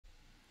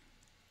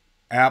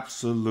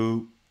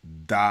Absolute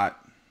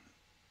dot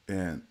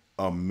and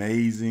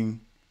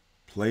amazing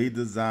play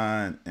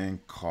design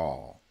and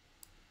call.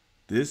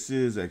 This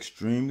is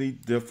extremely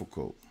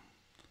difficult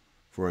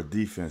for a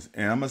defense.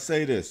 And I'm going to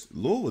say this,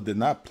 Louisville did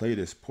not play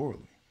this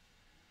poorly.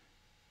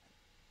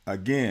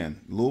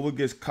 Again, Louisville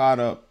gets caught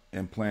up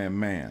in playing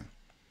man.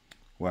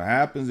 What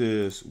happens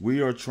is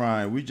we're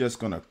just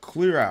going to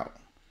clear out.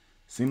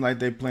 Seem like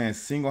they playing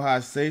single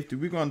high safety.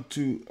 We're going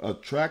to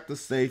attract the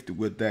safety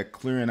with that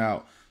clearing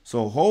out.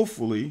 So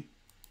hopefully,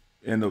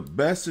 in the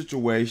best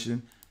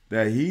situation,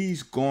 that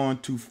he's going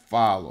to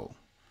follow.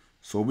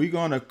 So we're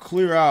going to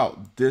clear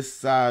out this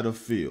side of the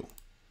field.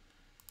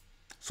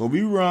 So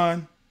we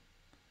run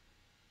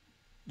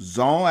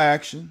zone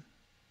action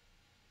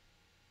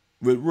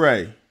with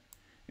Ray.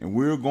 And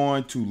we're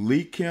going to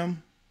leak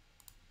him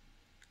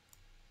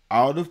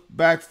out of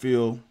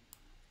backfield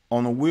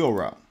on a wheel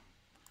route.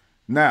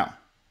 Now,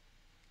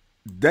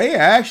 they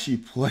actually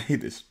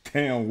played this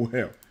damn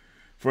well.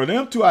 For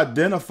them to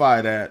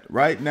identify that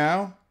right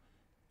now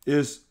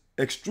is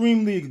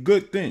extremely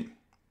good thing.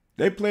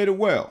 They played it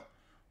well.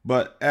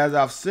 But as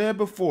I've said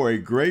before, a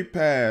great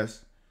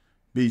pass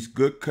beats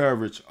good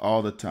coverage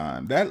all the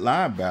time. That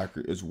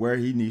linebacker is where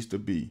he needs to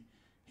be.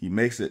 He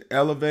makes it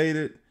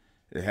elevated.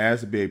 It has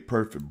to be a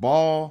perfect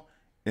ball,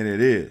 and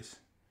it is.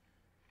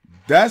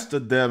 That's the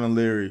Devin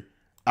Leary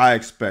I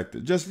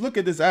expected. Just look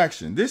at this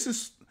action. This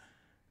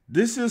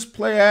is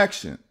play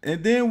action.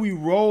 And then we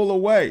roll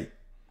away.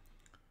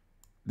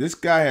 This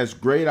guy has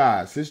great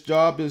eyes. His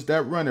job is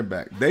that running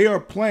back. They are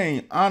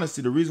playing,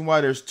 honestly, the reason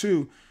why there's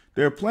two,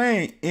 they're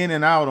playing in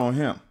and out on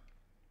him.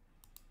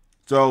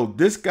 So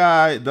this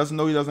guy doesn't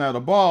know he doesn't have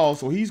the ball,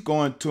 so he's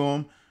going to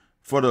him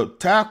for the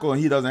tackle,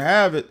 and he doesn't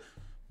have it.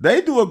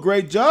 They do a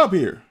great job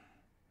here.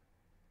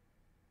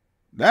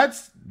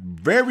 That's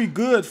very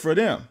good for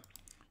them.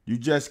 You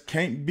just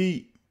can't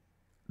beat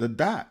the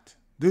dot.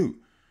 Dude,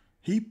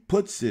 he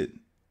puts it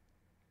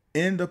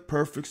in the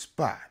perfect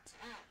spot.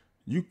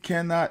 You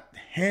cannot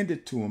hand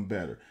it to him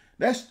better.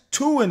 That's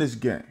 2 in this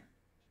game.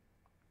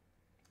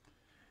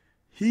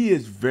 He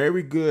is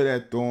very good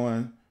at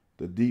throwing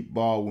the deep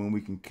ball when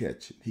we can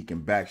catch it. He can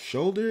back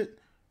shoulder it,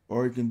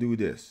 or he can do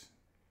this.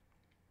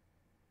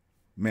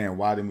 Man,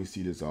 why didn't we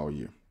see this all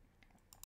year?